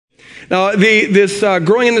Now, this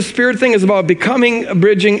growing in the Spirit thing is about becoming,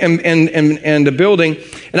 bridging, and building.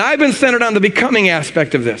 And I've been centered on the becoming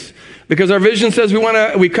aspect of this, because our vision says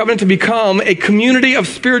we covenant to become a community of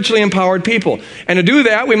spiritually empowered people. And to do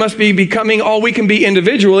that, we must be becoming all we can be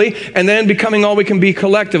individually, and then becoming all we can be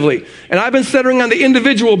collectively. And I've been centering on the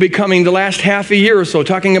individual becoming the last half a year or so,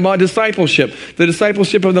 talking about discipleship, the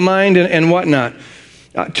discipleship of the mind and whatnot.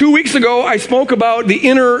 2 weeks ago, I spoke about the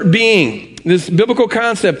inner being, this biblical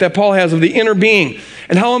concept that Paul has of the inner being,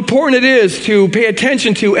 and how important it is to pay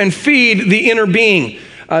attention to and feed the inner being.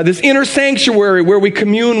 This inner sanctuary where we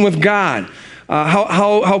commune with God,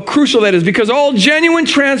 how crucial that is, because all genuine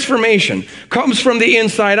transformation comes from the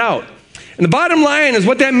inside out. And the bottom line is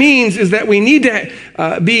what that means is that we need to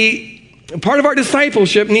be, part of our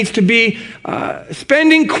discipleship needs to be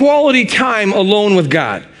spending quality time alone with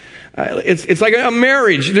God. It's like a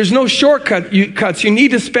marriage. There's no shortcuts. You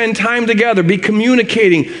need to spend time together, be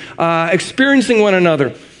communicating, experiencing one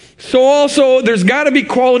another. So also, there's got to be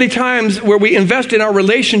quality times where we invest in our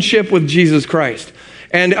relationship with Jesus Christ.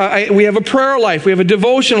 And we have a prayer life. We have a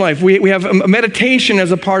devotion life. We have a meditation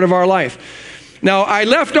as a part of our life. Now, I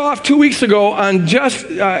left off 2 weeks ago on just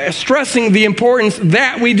stressing the importance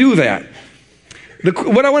that we do that.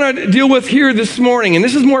 What I want to deal with here this morning, and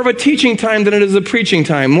this is more of a teaching time than it is a preaching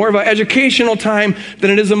time, more of an educational time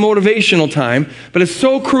than it is a motivational time, but it's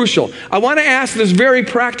so crucial. I want to ask this very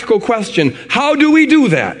practical question. How do we do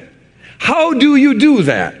that? How do you do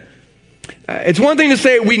that? It's one thing to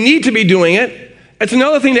say we need to be doing it. It's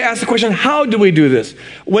another thing to ask the question, how do we do this?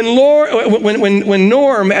 When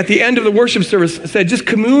Norm at the end of the worship service said, just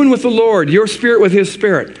commune with the Lord, your spirit with his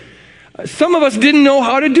spirit. Some of us didn't know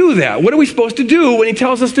how to do that. What are we supposed to do when he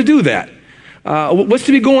tells us to do that? What's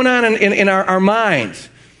to be going on in our minds?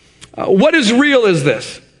 What is real is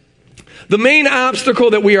this? The main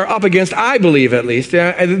obstacle that we are up against, I believe at least,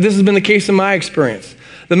 this has been the case in my experience.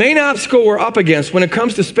 The main obstacle we're up against when it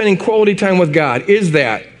comes to spending quality time with God is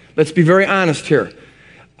that, let's be very honest here,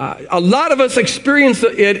 a lot of us experience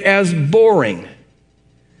it as boring.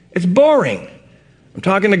 It's boring. I'm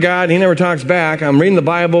talking to God, he never talks back. I'm reading the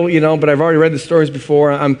Bible, but I've already read the stories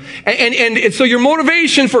before. And so your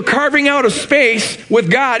motivation for carving out a space with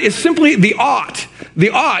God is simply the ought.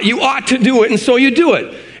 The ought. You ought to do it, and so you do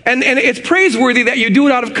it. And it's praiseworthy that you do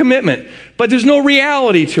it out of commitment, but there's no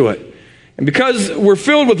reality to it. And because we're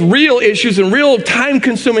filled with real issues and real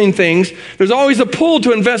time-consuming things, there's always a pull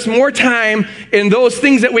to invest more time in those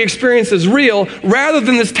things that we experience as real rather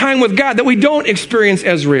than this time with God that we don't experience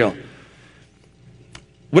as real.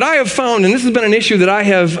 What I have found, and this has been an issue that I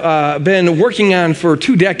have been working on for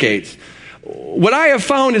 2 decades, what I have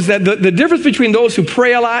found is that the difference between those who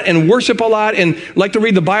pray a lot and worship a lot and like to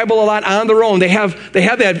read the Bible a lot on their own, they have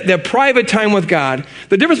that private time with God.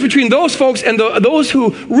 The difference between those folks and those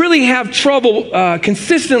who really have trouble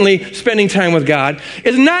consistently spending time with God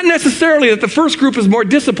is not necessarily that the first group is more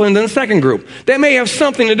disciplined than the second group. That may have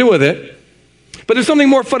something to do with it, but there's something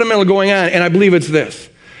more fundamental going on, and I believe it's this.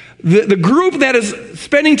 The group that is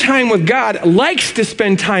spending time with God likes to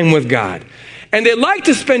spend time with God. And they like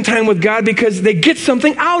to spend time with God because they get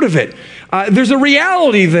something out of it. There's a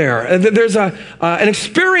reality there. There's an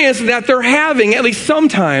experience that they're having, at least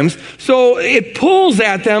sometimes. So it pulls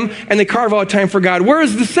at them and they carve out time for God.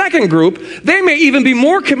 Whereas the second group, they may even be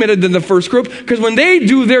more committed than the first group because when they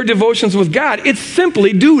do their devotions with God, it's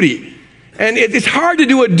simply duty. And it's hard to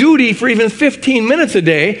do a duty for even 15 minutes a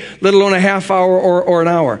day, let alone a half hour or an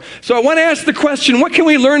hour. So I want to ask the question, what can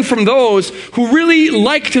we learn from those who really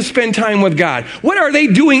like to spend time with God? What are they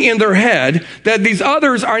doing in their head that these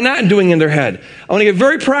others are not doing in their head? I want to get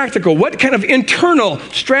very practical. What kind of internal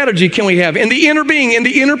strategy can we have in the inner being, in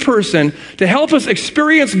the inner person, to help us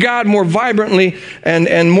experience God more vibrantly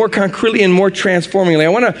and more concretely and more transformingly? I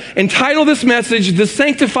want to entitle this message, The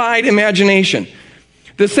Sanctified Imagination.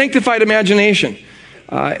 The sanctified imagination.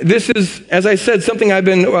 This is, as I said, something I've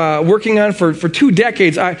been working on for 2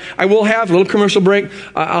 decades. I will have, a little commercial break,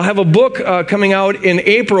 I'll have a book coming out in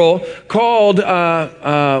April called,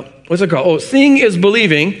 what's it called? Oh, Seeing is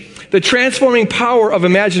Believing, The Transforming Power of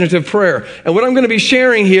Imaginative Prayer. And what I'm going to be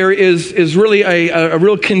sharing here is really a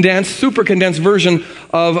real condensed, super condensed version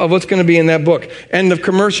of what's going to be in that book. End of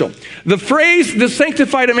commercial. The phrase, the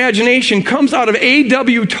sanctified imagination, comes out of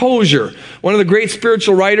A.W. Tozer, one of the great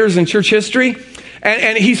spiritual writers in church history.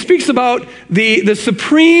 And he speaks about the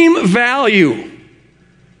supreme value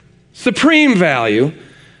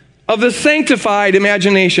of the sanctified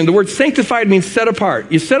imagination. The word sanctified means set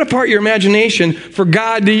apart. You set apart your imagination for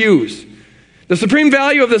God to use. The supreme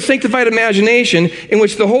value of the sanctified imagination in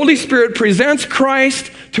which the Holy Spirit presents Christ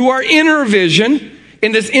to our inner vision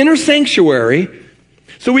in this inner sanctuary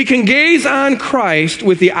so we can gaze on Christ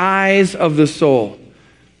with the eyes of the soul.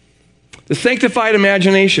 The sanctified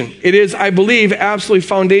imagination. It is, I believe, absolutely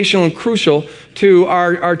foundational and crucial to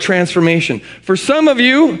our transformation. For some of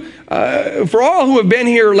you, for all who have been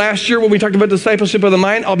here last year when we talked about discipleship of the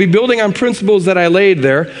mind, I'll be building on principles that I laid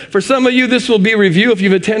there. For some of you, this will be review if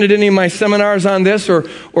you've attended any of my seminars on this or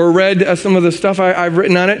read some of the stuff I've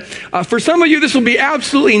written on it. For some of you, this will be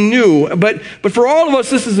absolutely new, but for all of us,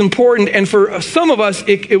 this is important, and for some of us,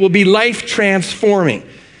 it will be life transforming.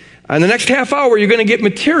 In the next half hour, you're going to get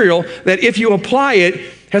material that if you apply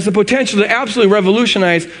it, has the potential to absolutely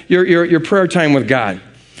revolutionize your prayer time with God.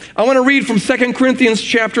 I want to read from 2 Corinthians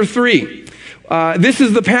chapter 3. This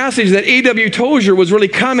is the passage that A.W. Tozer was really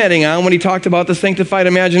commenting on when he talked about the sanctified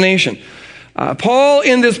imagination. Paul,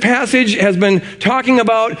 in this passage, has been talking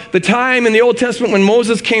about the time in the Old Testament when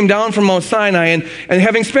Moses came down from Mount Sinai, and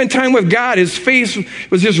having spent time with God, his face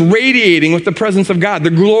was just radiating with the presence of God, the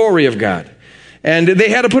glory of God. And they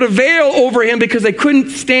had to put a veil over him because they couldn't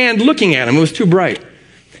stand looking at him. It was too bright.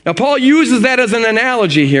 Now, Paul uses that as an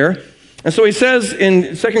analogy here. And so he says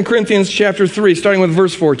in 2 Corinthians chapter 3, starting with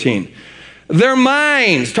verse 14, their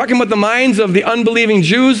minds, talking about the minds of the unbelieving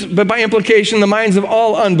Jews, but by implication, the minds of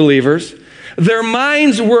all unbelievers, their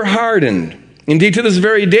minds were hardened. Indeed, to this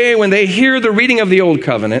very day, when they hear the reading of the Old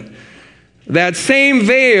Covenant, that same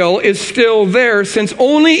veil is still there, since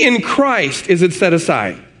only in Christ is it set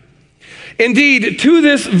aside. Indeed, to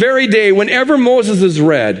this very day, whenever Moses is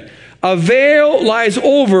read, a veil lies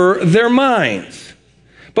over their minds.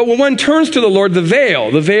 But when one turns to the Lord, the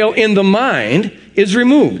veil in the mind is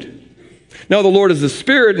removed. Now the Lord is the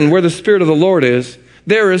Spirit, and where the Spirit of the Lord is,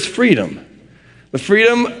 there is freedom. The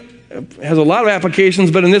freedom has a lot of applications,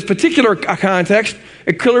 but in this particular context,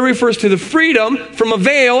 it clearly refers to the freedom from a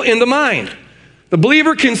veil in the mind. The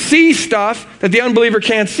believer can see stuff that the unbeliever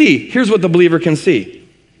can't see. Here's what the believer can see.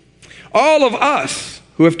 All of us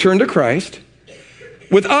who have turned to Christ,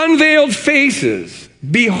 with unveiled faces,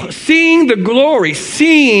 seeing the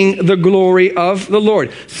glory of the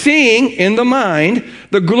Lord, seeing in the mind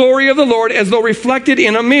the glory of the Lord as though reflected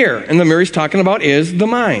in a mirror. And the mirror he's talking about is the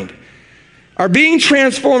mind. Are being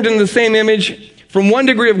transformed in the same image from one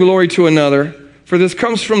degree of glory to another, for this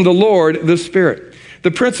comes from the Lord, the Spirit.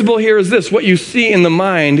 The principle here is this: what you see in the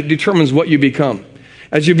mind determines what you become.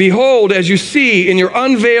 As you behold, as you see in your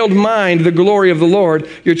unveiled mind the glory of the Lord,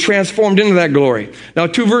 you're transformed into that glory. Now,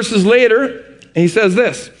 2 verses later, he says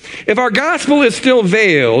this: if our gospel is still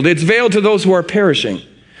veiled, it's veiled to those who are perishing.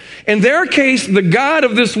 In their case, the God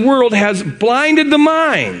of this world has blinded the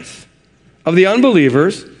minds of the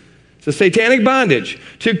unbelievers, it's a satanic bondage,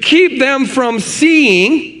 to keep them from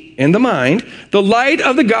seeing, in the mind, the light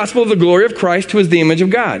of the gospel of the glory of Christ, who is the image of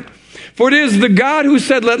God. For it is the God who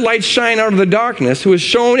said, let light shine out of the darkness, who is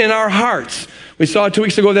shown in our hearts. We saw 2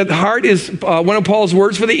 weeks ago that the heart is one of Paul's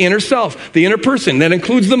words for the inner self, the inner person. That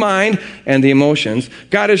includes the mind and the emotions.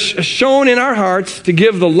 God is shown in our hearts to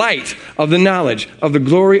give the light of the knowledge of the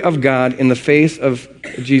glory of God in the face of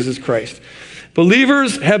Jesus Christ.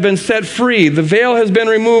 Believers have been set free. The veil has been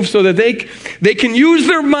removed so that they can use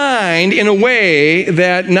their mind in a way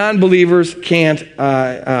that non-believers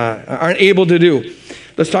aren't able to do.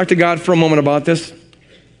 Let's talk to God for a moment about this.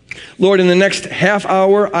 Lord, in the next half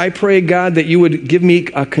hour, I pray, God, that you would give me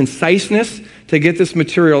a conciseness to get this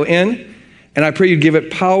material in. And I pray you'd give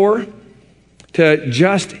it power to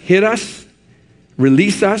just hit us,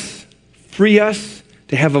 release us, free us,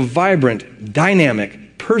 to have a vibrant,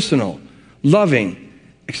 dynamic, personal, loving,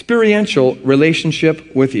 experiential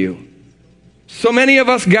relationship with you. So many of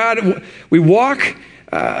us, God, we walk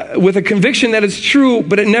with a conviction that it's true,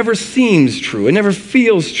 but it never seems true. It never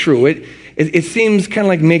feels true. It seems kind of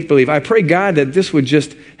like make-believe. I pray, God, that this would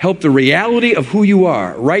just help the reality of who you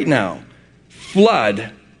are right now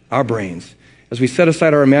flood our brains as we set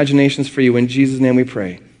aside our imaginations for you. In Jesus' name we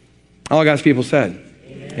pray. All God's people said,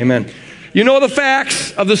 amen. You know the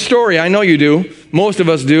facts of the story. I know you do. Most of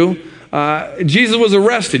us do. Jesus was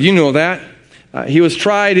arrested. You know that. He was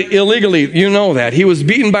tried illegally. You know that. He was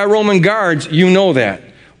beaten by Roman guards. You know that.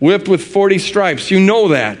 Whipped with 40 stripes. You know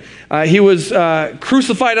that. He was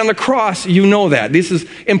crucified on the cross. You know that. This is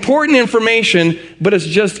important information, but it's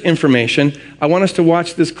just information. I want us to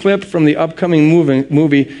watch this clip from the upcoming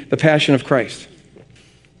movie, The Passion of Christ.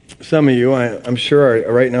 Some of you, I'm sure,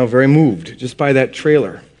 are right now very moved just by that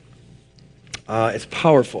trailer. It's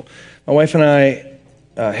powerful. My wife and I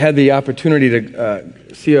had the opportunity to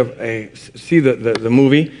see the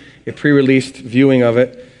movie, a pre-released viewing of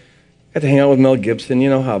it. Got to hang out with Mel Gibson,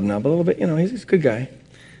 hobnob a little bit. He's a good guy.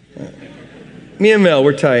 Me and Mel,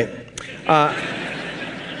 we're tight.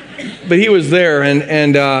 But he was there,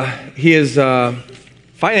 and he is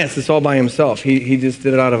financed this all by himself. He just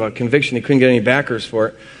did it out of a conviction. He couldn't get any backers for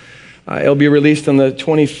it. It'll be released on the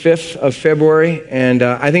 25th of February, and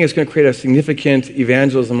I think it's going to create a significant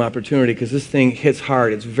evangelism opportunity because this thing hits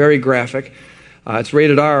hard. It's very graphic. It's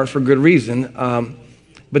rated R for good reason.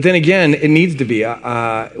 But then again, it needs to be.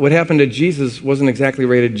 What happened to Jesus wasn't exactly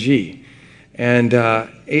rated G. And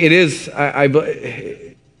it is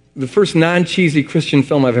the first non-cheesy Christian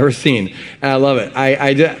film I've ever seen. And I love it.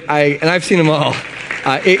 And I've seen them all.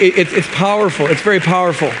 It's powerful. It's very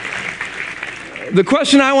powerful. The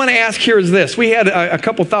question I want to ask here is this. We had a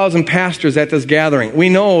couple thousand pastors at this gathering. We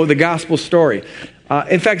know the gospel story.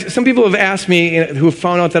 In fact, some people have asked me who have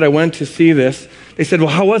found out that I went to see this. They said, well,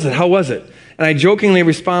 how was it? How was it? And I jokingly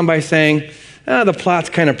respond by saying, the plot's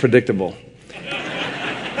kind of predictable.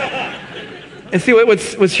 And see,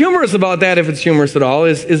 what's humorous about that, if it's humorous at all,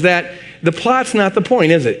 is that the plot's not the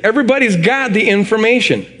point, is it? Everybody's got the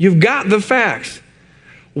information. You've got the facts.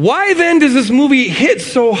 Why then does this movie hit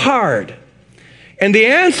so hard? And the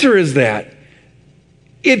answer is that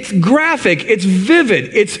it's graphic, it's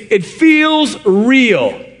vivid, it feels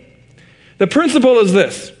real. The principle is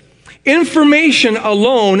this. Information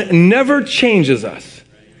alone never changes us.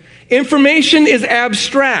 Information is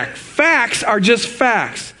abstract. Facts are just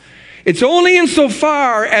facts. It's only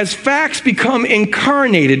insofar as facts become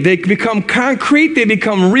incarnated, they become concrete, they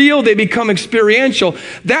become real, they become experiential.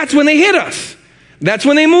 That's when they hit us. That's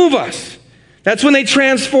when they move us. That's when they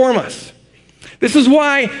transform us. This is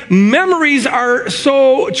why memories are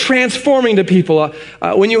so transforming to people.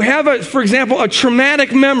 When you have, for example, a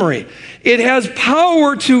traumatic memory, it has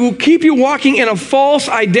power to keep you walking in a false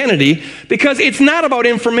identity because it's not about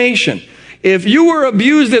information. If you were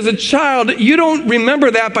abused as a child, you don't remember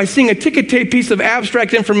that by seeing a ticket tape piece of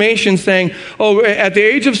abstract information saying, oh, at the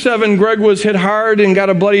age of 7, Greg was hit hard and got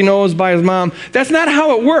a bloody nose by his mom. That's not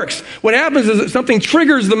how it works. What happens is that something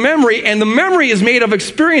triggers the memory, and the memory is made of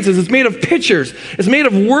experiences. It's made of pictures. It's made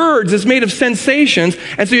of words. It's made of sensations.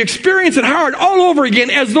 And so you experience it hard all over again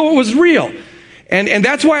as though it was real. And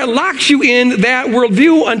that's why it locks you in that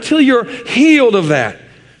worldview until you're healed of that.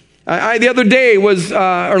 I the other day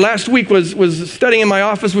or last week was studying in my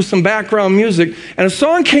office with some background music, and a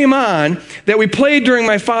song came on that we played during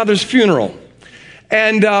my father's funeral.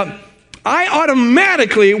 And I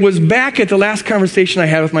automatically was back at the last conversation I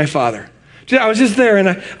had with my father. I was just there, and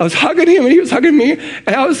I was hugging him, and he was hugging me, and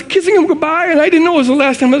I was kissing him goodbye, and I didn't know it was the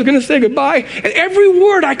last time I was going to say goodbye. And every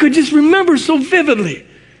word I could just remember so vividly.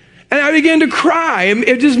 And I began to cry.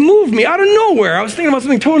 It just moved me out of nowhere. I was thinking about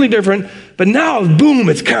something totally different. But now, boom,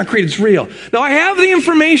 it's concrete, it's real. Now, I have the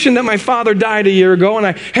information that my father died a year ago, and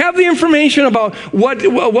I have the information about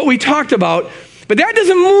what we talked about. But that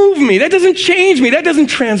doesn't move me. That doesn't change me. That doesn't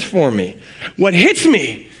transform me. What hits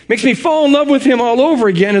me, makes me fall in love with him all over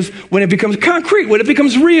again, is when it becomes concrete, when it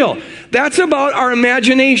becomes real. That's about our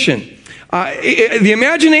imagination. The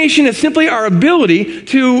imagination is simply our ability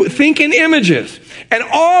to think in images. And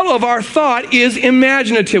all of our thought is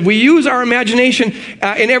imaginative. We use our imagination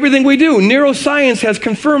in everything we do. Neuroscience has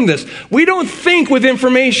confirmed this. We don't think with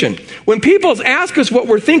information. When people ask us what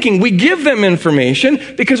we're thinking, we give them information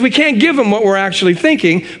because we can't give them what we're actually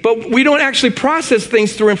thinking, but we don't actually process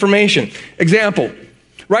things through information. Example,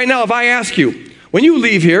 right now if I ask you, when you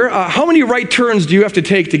leave here, how many right turns do you have to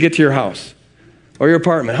take to get to your house or your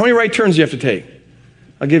apartment? How many right turns do you have to take?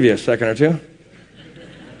 I'll give you a second or two.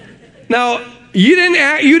 Now, you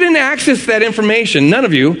didn't access that information. None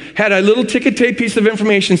of you had a little ticket tape piece of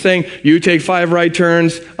information saying, you take 5 right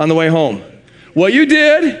turns on the way home. What you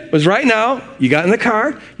did was right now, you got in the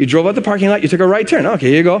car, you drove out the parking lot, you took a right turn. Okay,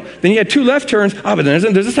 here you go. Then you had 2 left turns. Oh, but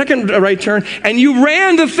then there's a second right turn. And you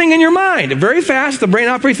ran the thing in your mind. Very fast. The brain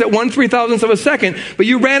operates at 1/3000th of a second, but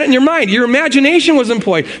you ran it in your mind. Your imagination was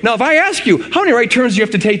employed. Now, if I ask you, how many right turns do you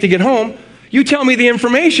have to take to get home? You tell me the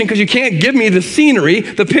information because you can't give me the scenery,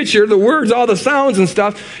 the picture, the words, all the sounds and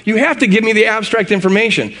stuff. You have to give me the abstract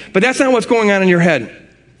information. But that's not what's going on in your head.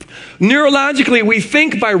 Neurologically, we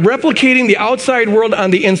think by replicating the outside world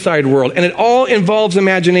on the inside world, and it all involves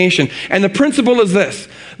imagination. And the principle is this.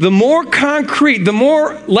 The more concrete, the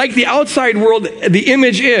more like the outside world the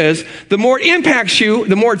image is, the more it impacts you,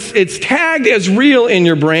 the more it's tagged as real in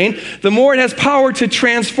your brain, the more it has power to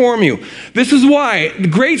transform you. This is why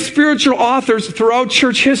great spiritual authors throughout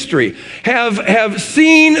church history have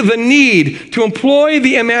seen the need to employ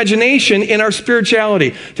the imagination in our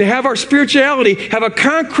spirituality, to have our spirituality have a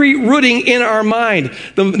concrete rooting in our mind.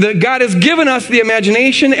 God has given us the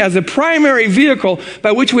imagination as a primary vehicle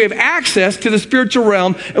by which we have access to the spiritual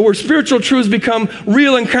realm, and where spiritual truths become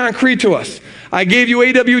real and concrete to us. I gave you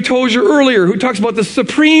A.W. Tozer earlier, who talks about the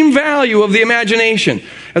supreme value of the imagination.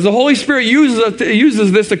 as the Holy Spirit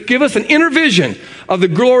uses this to give us an inner vision of the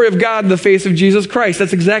glory of God in the face of Jesus Christ.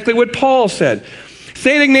 That's exactly what Paul said.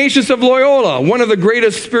 St. Ignatius of Loyola, one of the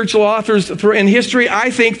greatest spiritual authors in history, I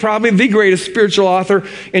think probably the greatest spiritual author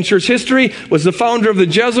in church history, was the founder of the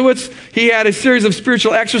Jesuits. He had a series of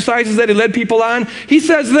spiritual exercises that he led people on. He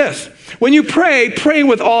says this: when you pray, pray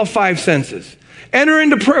with all five senses. Enter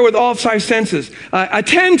into prayer with all five senses.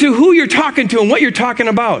 Attend to who you're talking to and what you're talking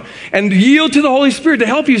about. And yield to the Holy Spirit to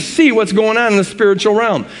help you see what's going on in the spiritual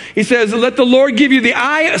realm. He says, let the Lord give you the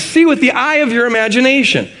eye, see with the eye of your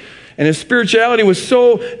imagination. And his spirituality was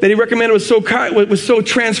so, that he recommended was so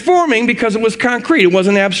transforming because it was concrete. It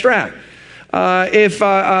wasn't abstract.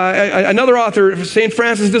 Another author, St.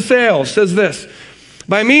 Francis de Sales, says this: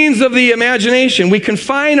 by means of the imagination, we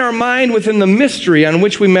confine our mind within the mystery on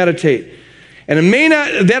which we meditate. And it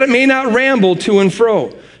may not ramble to and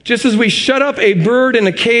fro, just as we shut up a bird in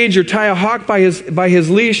a cage or tie a hawk by his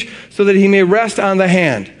leash so that he may rest on the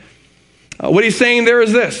hand. What he's saying there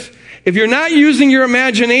is this: if you're not using your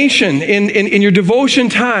imagination in your devotion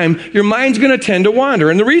time, your mind's going to tend to wander.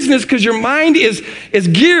 And the reason is because your mind is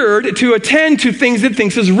geared to attend to things it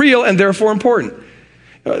thinks is real and therefore important.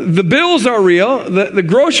 The bills are real. The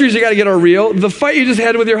groceries you got to get are real. The fight you just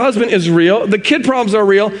had with your husband is real. The kid problems are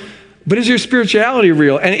real. But is your spirituality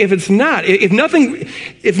real? And if it's not, if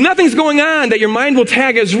nothing's going on that your mind will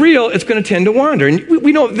tag as real, it's going to tend to wander. And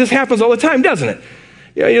we know this happens all the time, doesn't it?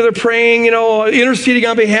 They're praying, interceding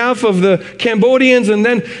on behalf of the Cambodians, and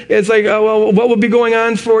then it's like, well, what will be going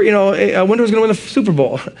on for, I wonder who's going to win the Super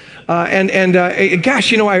Bowl.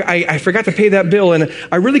 Gosh, I forgot to pay that bill, and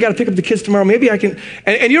I really got to pick up the kids tomorrow. Maybe I can,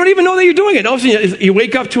 and you don't even know that you're doing it. All of a sudden, you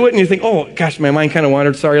wake up to it, and you think, oh, gosh, my mind kind of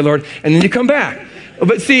wandered. Sorry, Lord. And then you come back.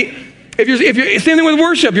 But see, if you're same thing with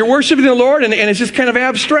worship. You're worshiping the Lord, and it's just kind of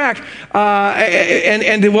abstract.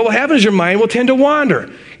 And what will happen is your mind will tend to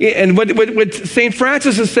wander. And what St.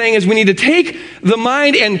 Francis is saying is we need to take the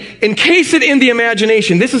mind and encase it in the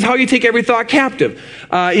imagination. This is how you take every thought captive.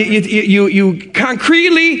 You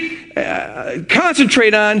concretely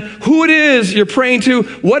concentrate on who it is you're praying to,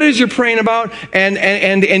 what it is you're praying about,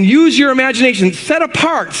 and use your imagination. Set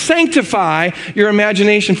apart, sanctify your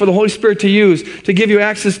imagination for the Holy Spirit to use to give you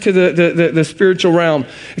access to the spiritual realm.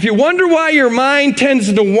 If you wonder why your mind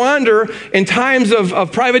tends to wander in times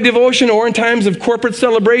of private devotion or in times of corporate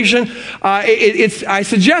celebration, I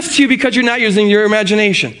suggest to you because you're not using your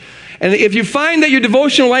imagination. And if you find that your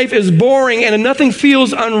devotional life is boring and nothing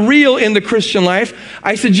feels unreal in the Christian life,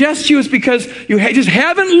 I suggest to you it's because you just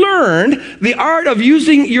haven't learned the art of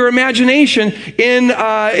using your imagination in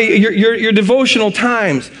your devotional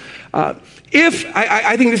times. I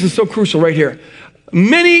think this is so crucial right here.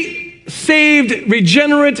 Many saved,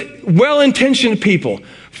 regenerate, well-intentioned people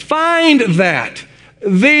find that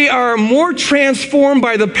they are more transformed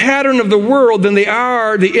by the pattern of the world than they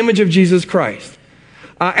are the image of Jesus Christ.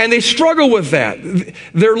 And they struggle with that.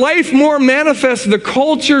 Their life more manifests the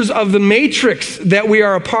cultures of the matrix that we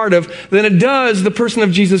are a part of than it does the person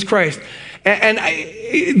of Jesus Christ. And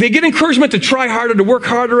they get encouragement to try harder, to work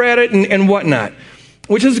harder at it and whatnot,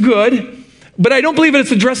 which is good. But I don't believe that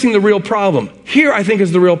it's addressing the real problem. Here, I think,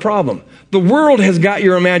 is the real problem. The world has got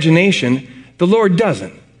your imagination. The Lord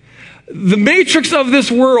doesn't. The matrix of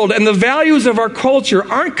this world and the values of our culture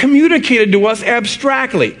aren't communicated to us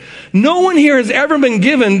abstractly. No one here has ever been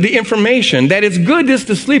given the information that it's good just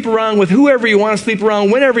to sleep around with whoever you want to sleep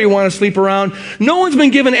around, whenever you want to sleep around. No one's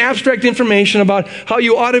been given abstract information about how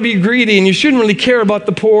you ought to be greedy and you shouldn't really care about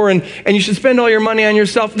the poor and you should spend all your money on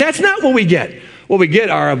yourself. That's not what we get. What we get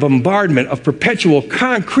are a bombardment of perpetual,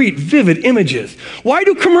 concrete, vivid images. Why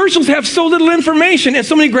do commercials have so little information and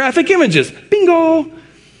so many graphic images? Bingo!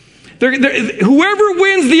 Whoever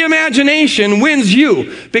wins the imagination wins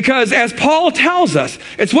you, because as Paul tells us,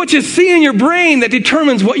 it's what you see in your brain that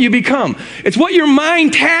determines what you become. It's what your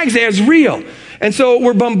mind tags as real. And so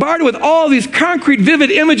we're bombarded with all these concrete, vivid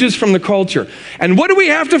images from the culture. And what do we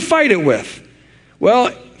have to fight it with? Well,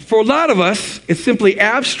 for a lot of us, it's simply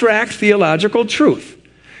abstract theological truth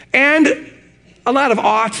and a lot of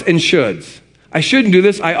oughts and shoulds. I shouldn't do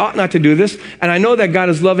this. I ought not to do this. And I know that God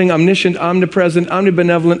is loving, omniscient, omnipresent,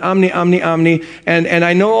 omnibenevolent, omni. And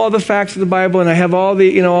I know all the facts of the Bible, and I have all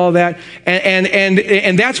the, all that.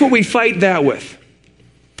 And that's what we fight that with.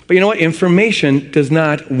 But you know what? Information does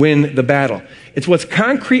not win the battle. It's what's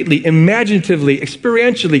concretely, imaginatively,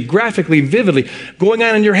 experientially, graphically, vividly going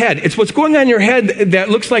on in your head. It's what's going on in your head that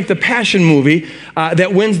looks like the Passion movie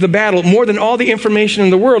that wins the battle more than all the information in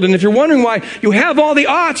the world. And if you're wondering why you have all the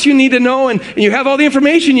oughts you need to know and you have all the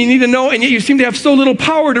information you need to know, and yet you seem to have so little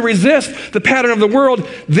power to resist the pattern of the world,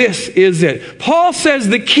 this is it. Paul says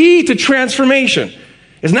the key to transformation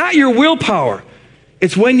It's not your willpower.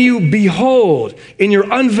 It's when you behold in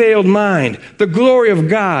your unveiled mind the glory of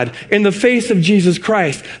God in the face of Jesus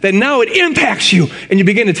Christ that now it impacts you and you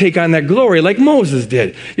begin to take on that glory like Moses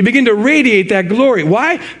did. You begin to radiate that glory.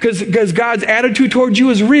 Why? Because God's attitude towards you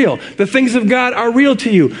is real. The things of God are real to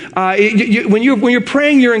you. When you're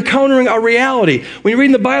praying, you're encountering a reality. When you're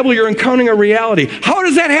reading the Bible, you're encountering a reality. How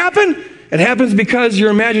does that happen? It happens because your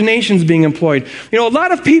imagination is being employed. You know, a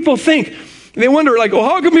lot of people think, they wonder, like, well,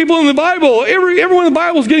 how come people in the Bible, everyone in the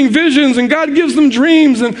Bible is getting visions and God gives them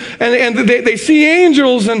dreams and they see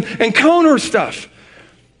angels and encounter stuff?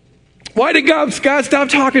 Why did God stop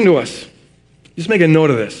talking to us? Just make a note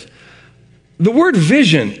of this. The word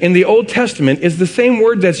vision in the Old Testament is the same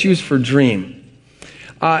word that's used for dream.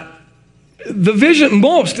 The vision,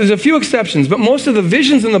 there's a few exceptions, but most of the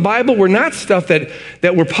visions in the Bible were not stuff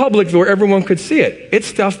that were public where everyone could see it. It's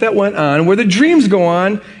stuff that went on where the dreams go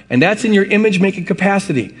on, and that's in your image-making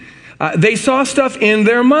capacity. They saw stuff in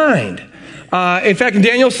their mind. In fact, in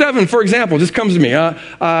Daniel 7, for example, just comes to me.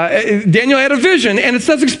 Daniel had a vision, and it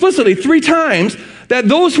says explicitly 3 times that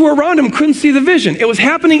those who were around him couldn't see the vision. It was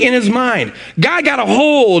happening in his mind. God got a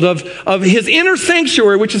hold of his inner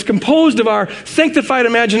sanctuary, which is composed of our sanctified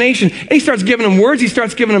imagination, and he starts giving him words, he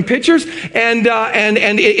starts giving him pictures, and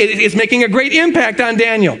it's making a great impact on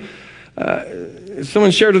Daniel.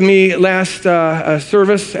 Someone shared with me last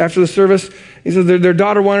service, after the service, he said their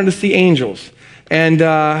daughter wanted to see angels. And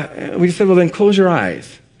we said, well, then close your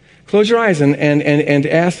eyes. Close your eyes and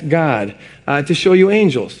ask God to show you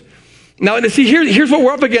angels. Now, see, here's what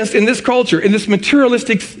we're up against in this culture, in this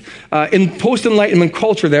materialistic, in post-enlightenment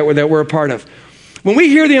culture that we're a part of. When we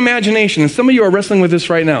hear the imagination, and some of you are wrestling with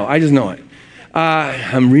this right now, I just know it.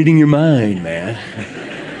 I'm reading your mind, man.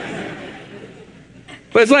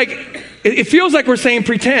 But it's like, it feels like we're saying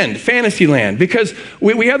pretend, fantasy land, because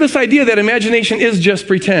we have this idea that imagination is just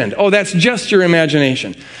pretend. Oh, that's just your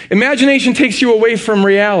imagination. Imagination takes you away from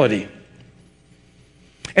reality.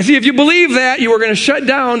 And see, if you believe that, you are going to shut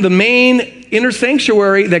down the main inner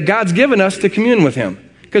sanctuary that God's given us to commune with Him,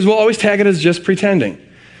 because we'll always tag it as just pretending.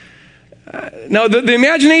 Now, the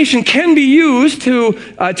imagination can be used to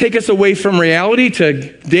take us away from reality,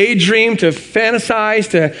 to daydream, to fantasize,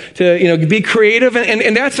 to be creative,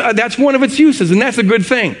 and that's one of its uses, and that's a good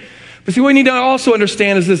thing. But see, what we need to also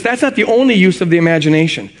understand is this: that's not the only use of the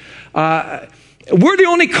imagination. We're the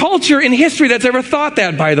only culture in history that's ever thought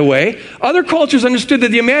that, by the way. Other cultures understood that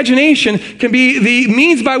the imagination can be the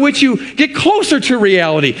means by which you get closer to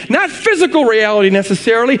reality. Not physical reality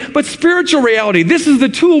necessarily, but spiritual reality. This is the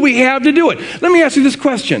tool we have to do it. Let me ask you this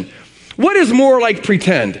question. What is more like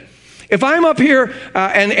pretend? If I'm up here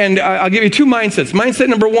and I'll give you 2 mindsets. Mindset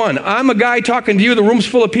number 1, I'm a guy talking to you, the room's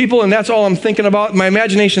full of people, and that's all I'm thinking about. My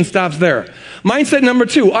imagination stops there. Mindset number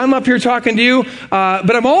 2, I'm up here talking to you,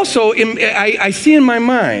 but I'm also, I see in my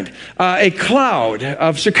mind a cloud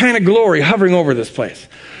of Shekinah glory hovering over this place.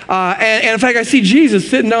 And in fact, I see Jesus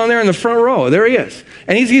sitting down there in the front row. There he is.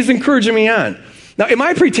 And he's encouraging me on. Now, am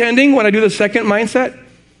I pretending when I do the second mindset?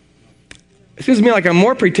 It seems to me like I'm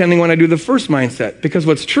more pretending when I do the first mindset, because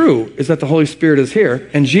what's true is that the Holy Spirit is here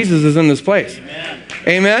and Jesus is in this place.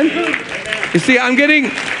 Amen? Amen? You see,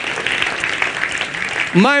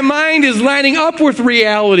 my mind is lining up with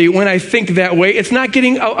reality when I think that way. It's not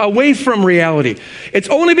getting away from reality. It's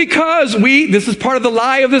only because this is part of the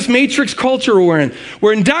lie of this matrix culture we're in.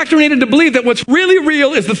 We're indoctrinated to believe that what's really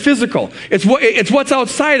real is the physical. It's what's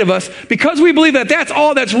outside of us. Because we believe that that's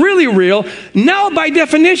all that's really real, now by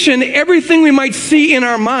definition, everything we might see in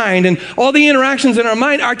our mind and all the interactions in our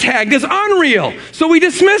mind are tagged as unreal. So we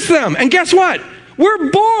dismiss them. And guess what?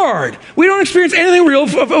 We're bored. We don't experience anything real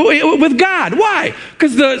with God. Why?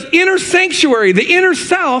 Because the inner sanctuary, the inner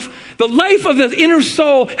self, the life of the inner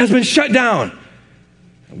soul has been shut down.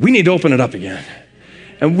 We need to open it up again.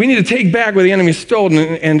 And we need to take back what the enemy stole,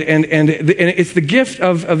 and it's the gift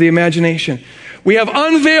of the imagination. We have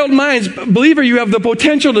unveiled minds. Believer, you have the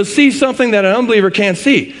potential to see something that an unbeliever can't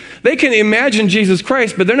see. They can imagine Jesus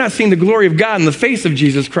Christ, but they're not seeing the glory of God in the face of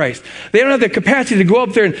Jesus Christ. They don't have the capacity to go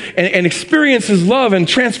up there and experience His love and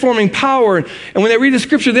transforming power. And when they read the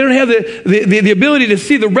Scripture, they don't have the ability to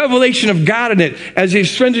see the revelation of God in it as you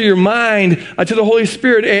surrender your mind to the Holy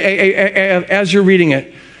Spirit as you're reading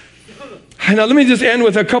it. Now, let me just end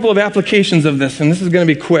with a couple of applications of this, and this is going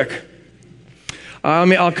to be quick.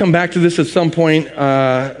 I'll come back to this at some point,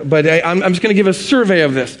 but I'm just going to give a survey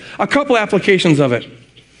of this. A couple applications of it.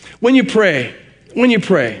 When you pray, just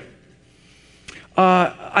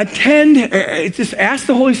ask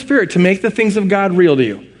the Holy Spirit to make the things of God real to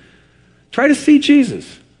you. Try to see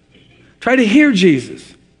Jesus. Try to hear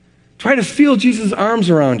Jesus. Try to feel Jesus'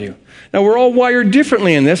 arms around you. Now, we're all wired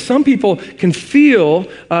differently in this. Some people can feel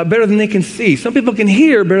better than they can see. Some people can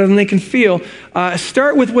hear better than they can feel.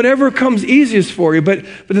 Start with whatever comes easiest for you, but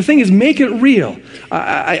the thing is, make it real.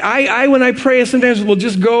 When I pray, sometimes we'll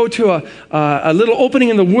just go to a little opening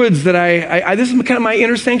in the woods that this is kind of my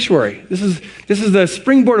inner sanctuary. This is the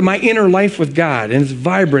springboard of my inner life with God, and it's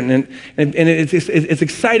vibrant, and it's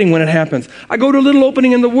exciting when it happens. I go to a little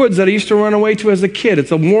opening in the woods that I used to run away to as a kid.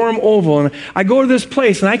 It's a warm oval, and I go to this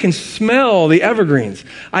place, and I can smell the evergreens.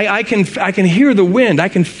 I can hear the wind. I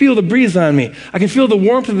can feel the breeze on me. I can feel the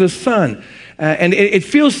warmth of the sun. And it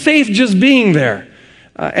feels safe just being there.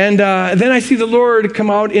 Then I see the Lord come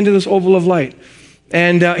out into this oval of light.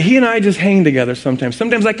 And he and I just hang together sometimes.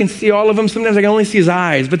 Sometimes I can see all of him. Sometimes I can only see his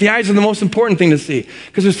eyes. But the eyes are the most important thing to see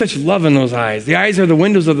because there's such love in those eyes. The eyes are the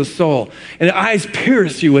windows of the soul. And the eyes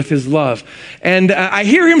pierce you with his love. And I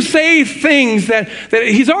hear him say things that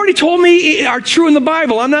he's already told me are true in the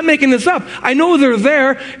Bible. I'm not making this up. I know they're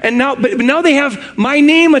there. But now they have my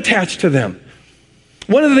name attached to them.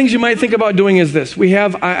 One of the things you might think about doing is this. We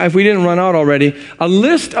have, if we didn't run out already, a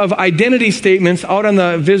list of identity statements out on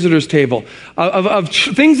the visitors table of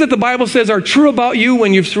things that the Bible says are true about you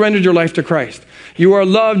when you've surrendered your life to Christ. You are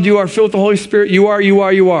loved. You are filled with the Holy Spirit. You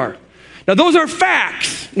are. Now, those are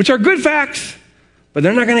facts, which are good facts, but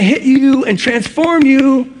they're not going to hit you and transform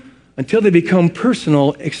you until they become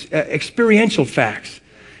personal, experiential facts.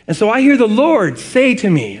 And so I hear the Lord say to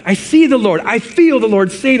me, I see the Lord, I feel the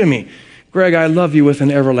Lord say to me, Greg, I love you with an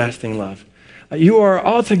everlasting love. You are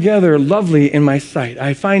altogether lovely in my sight.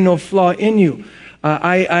 I find no flaw in you.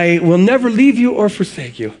 I will never leave you or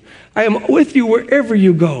forsake you. I am with you wherever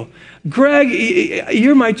you go. Greg,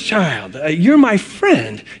 you're my child. You're my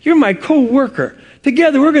friend. You're my co-worker.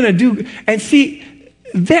 Together we're going to do, and see,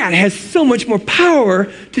 that has so much more power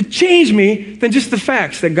to change me than just the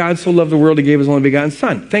facts that God so loved the world he gave his only begotten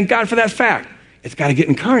son. Thank God for that fact. It's got to get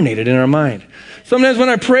incarnated in our mind. Sometimes when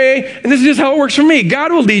I pray, and this is just how it works for me,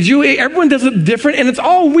 God will lead you. Everyone does it different, and it's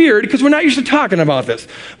all weird because we're not used to talking about this.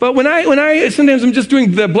 But when I sometimes I'm just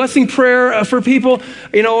doing the blessing prayer for people,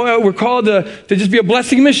 we're called to just be a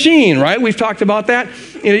blessing machine, right? We've talked about that.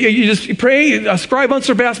 You just pray, ascribe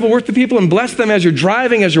unsurpassable worth to people and bless them as you're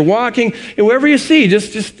driving, as you're walking, and wherever you see,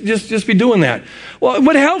 just be doing that. Well,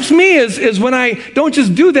 what helps me is when I don't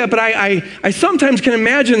just do that, but I sometimes can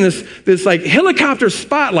imagine this like helicopter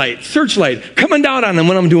spotlight, searchlight, coming down on them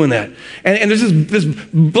when I'm doing that. And there's this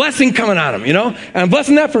blessing coming on them, and I'm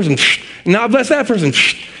blessing that person, and now I bless that person,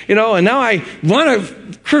 and now I want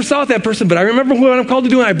to curse out that person, but I remember what I'm called to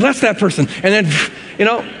do, and I bless that person, and then,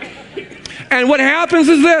 and what happens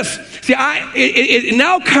is this. See,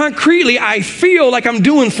 now concretely, I feel like I'm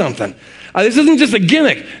doing something. This isn't just a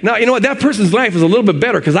gimmick. Now, you know what? That person's life is a little bit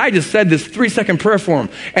better because I just said this 3-second prayer for him.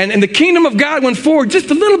 And the kingdom of God went forward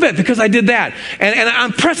just a little bit because I did that. And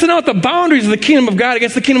I'm pressing out the boundaries of the kingdom of God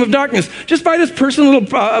against the kingdom of darkness just by this personal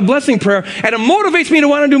little blessing prayer. And it motivates me to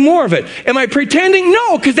want to do more of it. Am I pretending?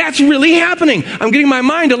 No, because that's really happening. I'm getting my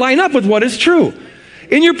mind to line up with what is true.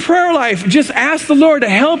 In your prayer life, just ask the Lord to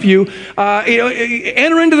help you,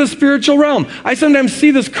 enter into the spiritual realm. I sometimes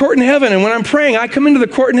see this court in heaven, and when I'm praying, I come into the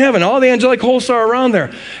court in heaven. All the angelic hosts are around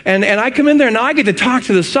there. And I come in there, and now I get to talk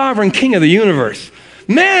to the sovereign king of the universe.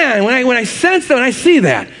 Man, when I sense that, when I see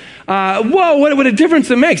that, whoa, what a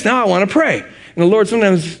difference it makes. Now I want to pray. And the Lord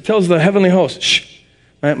sometimes tells the heavenly host, shh,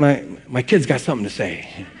 my kid's got something to say.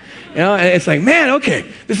 And it's like, man, okay,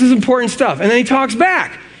 this is important stuff. And then he talks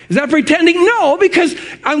back. Is that pretending? No, because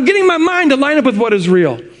I'm getting my mind to line up with what is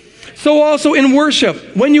real. So also in worship,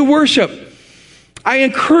 when you worship, I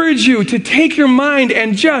encourage you to take your mind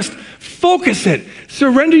and just focus it.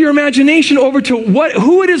 Surrender your imagination over to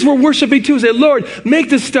who it is we're worshiping to. Say, Lord, make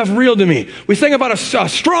this stuff real to me. We sang about a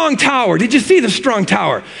strong tower. Did you see the strong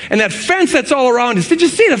tower? And that fence that's all around us. Did you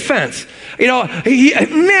see the fence?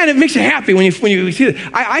 Man, it makes you happy when you see it.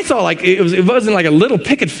 I saw it wasn't like a little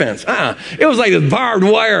picket fence. It was like this barbed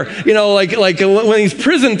wire, like one of these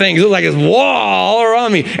prison things. It was like this wall all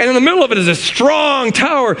around me. And in the middle of it is a strong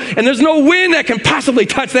tower. And there's no wind that can possibly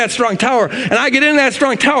touch that strong tower. And I get in that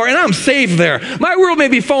strong tower and I'm safe there. My world may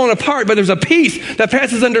be falling apart, but there's a peace that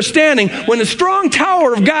passes understanding when the strong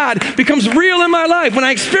tower of God becomes real in my life, when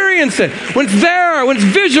I experience it, when it's there, when it's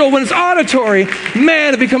visual, when it's auditory,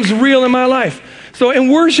 man, it becomes real in my life. So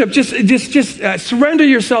in worship, just surrender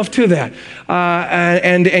yourself to that.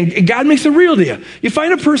 And God makes it real to you. You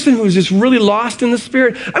find a person who's just really lost in the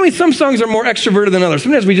Spirit. I mean, some songs are more extroverted than others.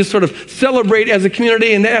 Sometimes we just sort of celebrate as a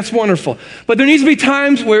community, and that's wonderful. But there needs to be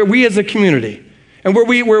times where we as a community and where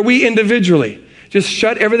we individually Just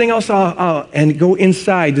shut everything else out and go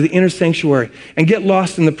inside to the inner sanctuary and get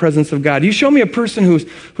lost in the presence of God. You show me a person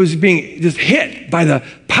who's being just hit by the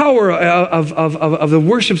power of the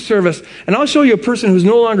worship service, and I'll show you a person who's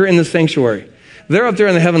no longer in the sanctuary. They're up there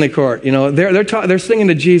in the heavenly court. They're singing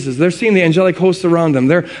to Jesus. They're seeing the angelic hosts around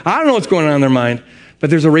them. I don't know what's going on in their mind, but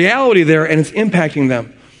there's a reality there, and it's impacting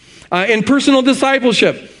them. In personal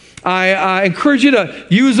discipleship, I encourage you to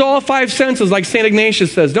use all 5 senses, like St.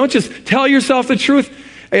 Ignatius says. Don't just tell yourself the truth.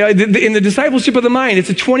 In the discipleship of the mind, it's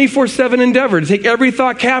a 24/7 endeavor to take every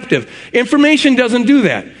thought captive. Information doesn't do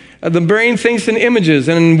that. The brain thinks in images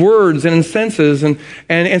and in words and in senses,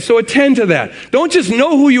 and so attend to that. Don't just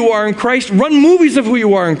know who you are in Christ. Run movies of who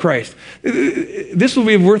you are in Christ. This will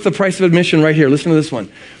be worth the price of admission right here. Listen to this one.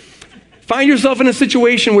 Find yourself in a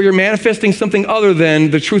situation where you're manifesting something other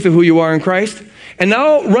than the truth of who you are in Christ. And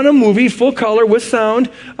now run a movie, full color, with sound,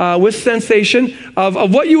 with sensation,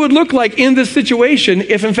 of what you would look like in this situation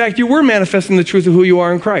if, in fact, you were manifesting the truth of who you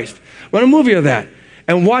are in Christ. Run a movie of that.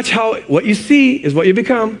 And watch how what you see is what you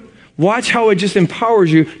become. Watch how it just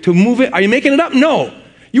empowers you to move it. Are you making it up? No.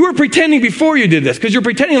 You were pretending before you did this, because you're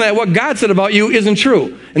pretending that what God said about you isn't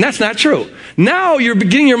true. And that's not true. Now you're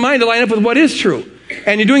getting your mind to line up with what is true.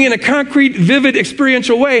 And you're doing it in a concrete, vivid,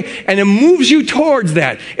 experiential way, and it moves you towards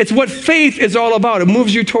that. It's what faith is all about. It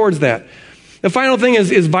moves you towards that. The final thing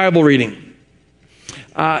is Bible reading.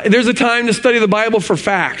 There's a time to study the Bible for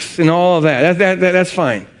facts and all of that. That's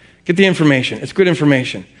fine. Get the information. It's good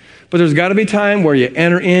information. But there's got to be time where you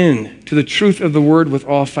enter in to the truth of the Word with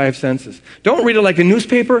all 5 senses. Don't read it like a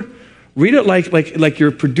newspaper. Read it like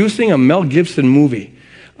you're producing a Mel Gibson movie.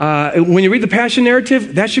 When you read the Passion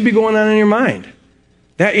narrative, that should be going on in your mind.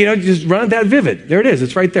 That, just run it that vivid. There it is.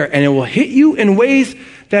 It's right there. And it will hit you in ways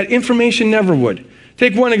that information never would.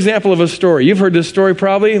 Take one example of a story. You've heard this story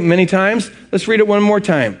probably many times. Let's read it one more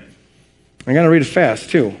time. I got to read it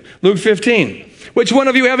fast, too. Luke 15. Which one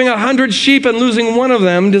of you, having 100 sheep and losing one of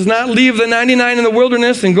them, does not leave the 99 in the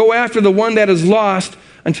wilderness and go after the one that is lost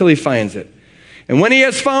until he finds it? And when he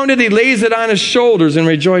has found it, he lays it on his shoulders and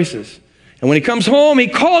rejoices. And when he comes home, he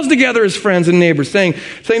calls together his friends and neighbors, saying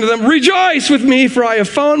to them, "Rejoice with me, for I have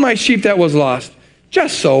found my sheep that was lost."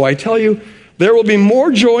 Just so, I tell you, there will be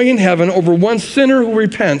more joy in heaven over one sinner who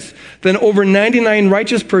repents than over 99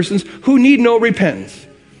 righteous persons who need no repentance.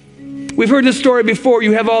 We've heard this story before.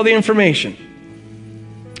 You have all the information.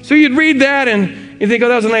 So you'd read that and you think, oh,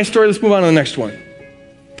 that was a nice story. Let's move on to the next one.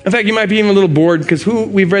 In fact, you might be even a little bored because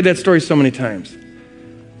we've read that story so many times.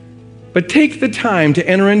 But take the time to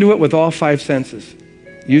enter into it with all 5 senses.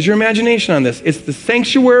 Use your imagination on this. It's the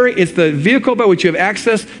sanctuary. It's the vehicle by which you have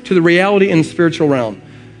access to the reality in the spiritual realm.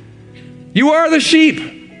 You are the sheep.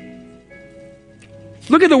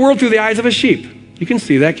 Look at the world through the eyes of a sheep. You can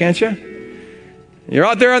see that, can't you? You're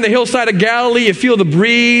out there on the hillside of Galilee. You feel the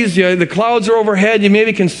breeze. The clouds are overhead. You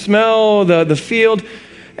maybe can smell the field.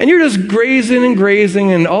 And you're just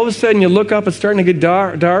grazing, and all of a sudden you look up. It's starting to get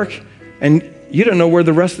dark, and you don't know where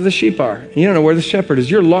the rest of the sheep are. You don't know where the shepherd is.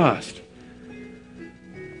 You're lost.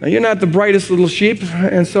 Now, you're not the brightest little sheep,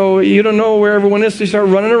 and so you don't know where everyone is, so you start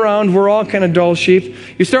running around. We're all kind of dull sheep.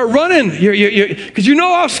 You start running, because you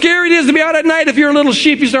know how scary it is to be out at night. If you're a little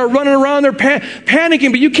sheep, you start running around, they're panicking,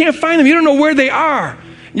 but you can't find them. You don't know where they are.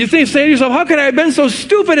 You say to yourself, how could I have been so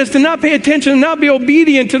stupid as to not pay attention and not be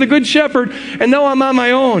obedient to the good shepherd, and now I'm on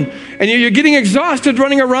my own. And you're getting exhausted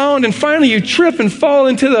running around, and finally you trip and fall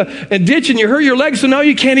into a ditch, and you hurt your leg, so now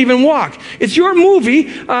you can't even walk. It's your movie.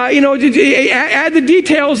 Add the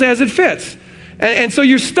details as it fits. And so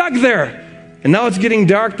you're stuck there. And now it's getting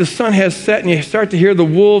dark, the sun has set, and you start to hear the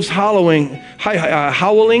wolves howling,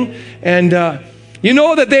 and you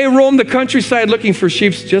know that they roam the countryside looking for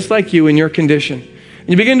sheep just like you in your condition. And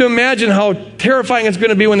you begin to imagine how terrifying it's going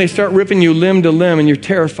to be when they start ripping you limb to limb, and you're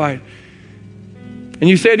terrified. And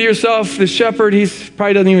you say to yourself, the shepherd, he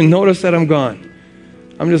probably doesn't even notice that I'm gone.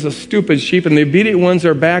 I'm just a stupid sheep, and the obedient ones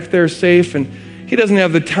are back there safe, and he doesn't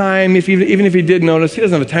have the time, even if he did notice, he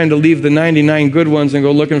doesn't have the time to leave the 99 good ones and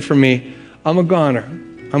go looking for me. I'm a goner.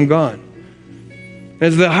 I'm gone.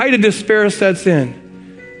 As the height of despair sets in,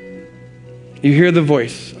 you hear the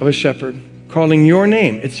voice of a shepherd calling your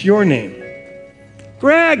name. It's your name.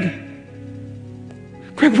 Greg,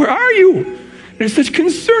 where are you? There's such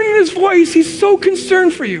concern in his voice. He's so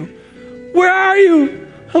concerned for you. Where are you?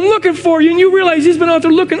 I'm looking for you. And you realize he's been out there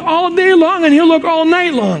looking all day long, and he'll look all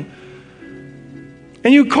night long.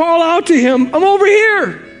 And you call out to him, I'm over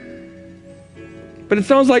here. But it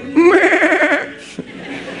sounds like,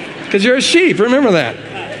 because you're a sheep. Remember that.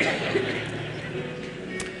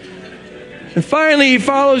 And finally, he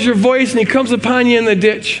follows your voice, and he comes upon you in the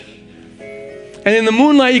ditch. And in the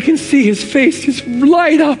moonlight, you can see his face just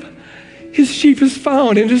light up. His sheep is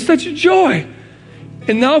found, and there's such joy.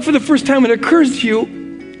 And now for the first time it occurs to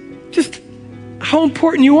you just how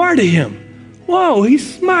important you are to him. Whoa,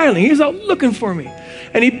 he's smiling. He's out looking for me.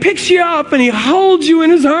 And he picks you up and he holds you in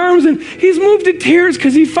his arms, and he's moved to tears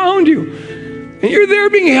because he found you. And you're there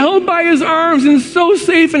being held by his arms, and it's so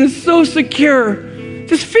safe and it's so secure.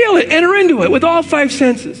 Just feel it. Enter into it with all 5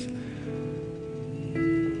 senses.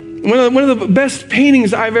 One of the best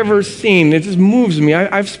paintings I've ever seen, it just moves me.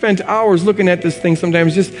 I've spent hours looking at this thing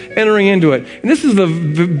sometimes, just entering into it. And this is the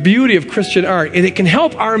beauty of Christian art. And it can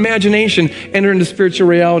help our imagination enter into spiritual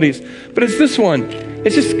realities. But it's this one.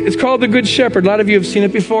 It's called The Good Shepherd. A lot of you have seen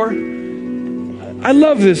it before. I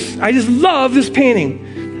love this. I just love this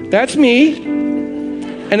painting. That's me,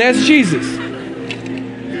 and that's Jesus.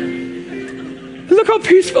 Look how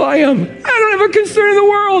peaceful I am. I don't have a concern in the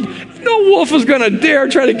world. No wolf is going to dare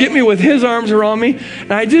try to get me with his arms around me.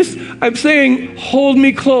 And I'm saying, hold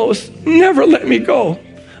me close. Never let me go.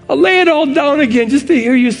 I'll lay it all down again just to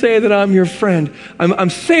hear you say that I'm your friend. I'm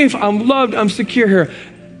safe. I'm loved. I'm secure here.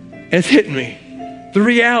 And it's hitting me. The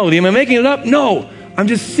reality. Am I making it up? No. I'm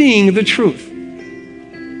just seeing the truth.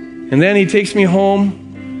 And then he takes me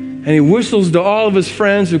home and he whistles to all of his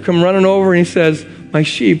friends who come running over, and he says, my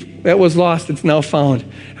sheep, that was lost, it's now found.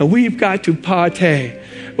 And we've got to partay.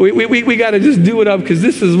 We got to just do it up, because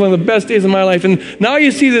this is one of the best days of my life. And now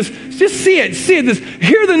you see this, just see it,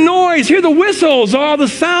 hear the noise, hear the whistles, all the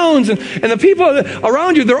sounds, and the people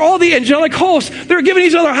around you, they're all the angelic hosts. They're giving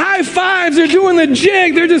each other high fives, they're doing the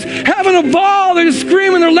jig, they're just having a ball, they're just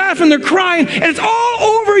screaming, they're laughing, they're crying, and it's all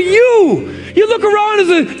over you. You look around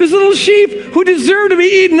as this little sheep who deserve to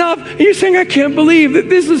be eaten up, and you're saying, I can't believe that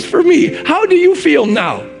this is for me. How do you feel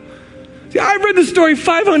now? See, I've read the story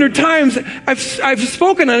 500 times. I've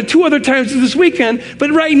spoken on it 2 other times this weekend,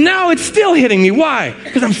 but right now it's still hitting me. Why?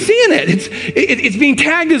 Because I'm seeing it. It's being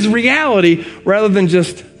tagged as reality rather than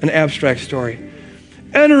just an abstract story.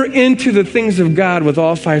 Enter into the things of God with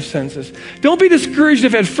all 5 senses. Don't be discouraged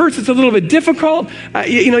if at first it's a little bit difficult.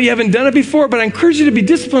 You haven't done it before, but I encourage you to be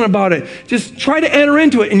disciplined about it. Just try to enter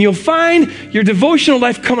into it, and you'll find your devotional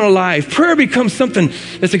life coming alive. Prayer becomes something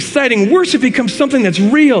that's exciting. Worship becomes something that's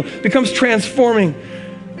real, becomes transforming.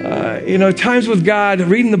 Times with God,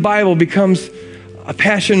 reading the Bible becomes a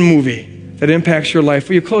passion movie that impacts your life.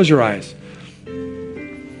 Will you close your eyes?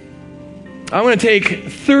 I want to take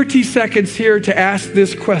 30 seconds here to ask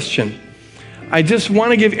this question. I just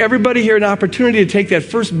want to give everybody here an opportunity to take that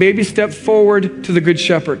first baby step forward to the Good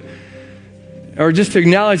Shepherd, or just to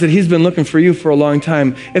acknowledge that he's been looking for you for a long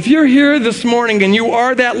time. If you're here this morning and you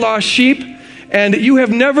are that lost sheep and you have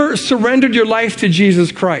never surrendered your life to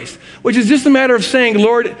Jesus Christ, which is just a matter of saying,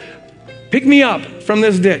 Lord, pick me up from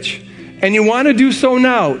this ditch, and you want to do so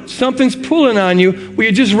now, something's pulling on you, will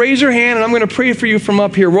you just raise your hand, and I'm going to pray for you from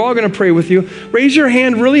up here. We're all going to pray with you. Raise your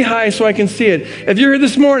hand really high so I can see it. If you're here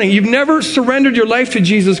this morning, you've never surrendered your life to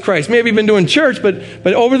Jesus Christ. Maybe you've been doing church,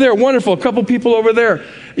 but over there, wonderful, a couple people over there.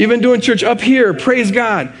 You've been doing church up here, praise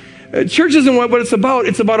God. Church isn't what it's about.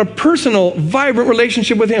 It's about a personal, vibrant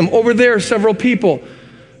relationship with him. Over there, several people.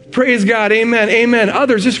 Praise God, amen, amen.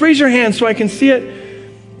 Others, just raise your hand so I can see it.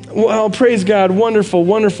 Well, praise God. Wonderful,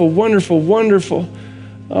 wonderful, wonderful, wonderful.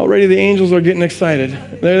 Already the angels are getting excited.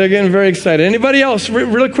 They're getting very excited. Anybody else?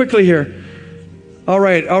 Really quickly here. All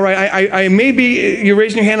right. I maybe you're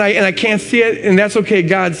raising your hand and I can't see it, and that's okay.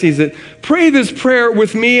 God sees it. Pray this prayer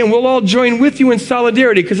with me, and we'll all join with you in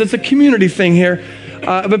solidarity, because it's a community thing here.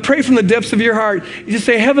 But pray from the depths of your heart. You just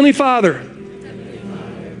say, Heavenly Father,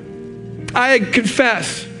 I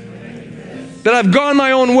confess that I've gone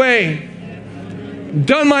my own way,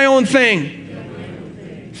 done my own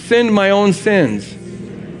thing, sinned my own sins.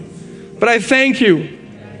 But I thank you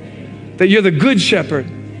that you're the Good Shepherd.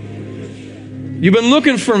 You've been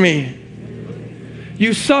looking for me.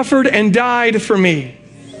 You suffered and died for me.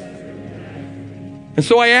 And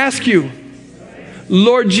so I ask you,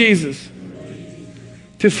 Lord Jesus,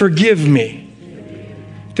 to forgive me,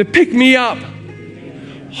 to pick me up,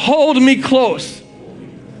 hold me close,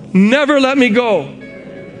 never let me go.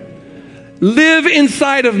 Live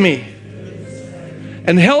inside of me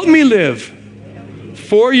and help me live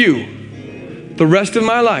for you the rest of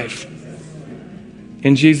my life.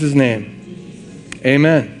 In Jesus' name,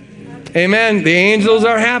 amen. Amen. The angels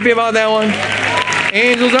are happy about that one.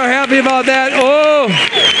 Angels are happy about that. Oh,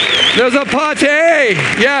 there's a party.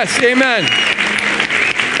 Yes, amen.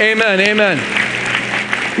 Amen, amen.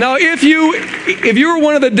 Now, if you were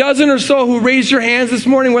one of the dozen or so who raised your hands this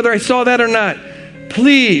morning, whether I saw that or not,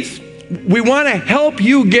 please We want to help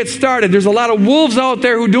you get started. There's a lot of wolves out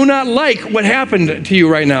there who do not like what happened to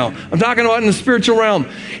you right now. I'm talking about in the spiritual realm.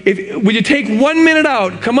 Would you take 1 minute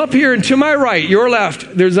out, come up here and to my right, your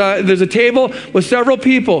left, there's a table with several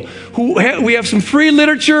people who we have some free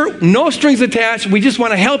literature, no strings attached. We just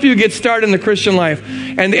want to help you get started in the Christian life.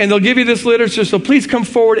 And they'll give you this literature, so please come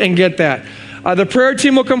forward and get that. The prayer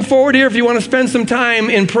team will come forward here. If you want to spend some time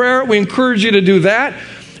in prayer, we encourage you to do that.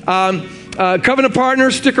 Covenant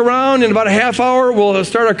partners, stick around. In about a half hour, we'll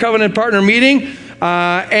start our covenant partner meeting.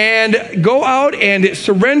 And go out and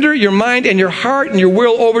surrender your mind and your heart and your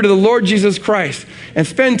will over to the Lord Jesus Christ. And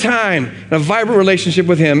spend time in a vibrant relationship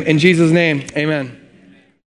with Him. In Jesus' name, amen.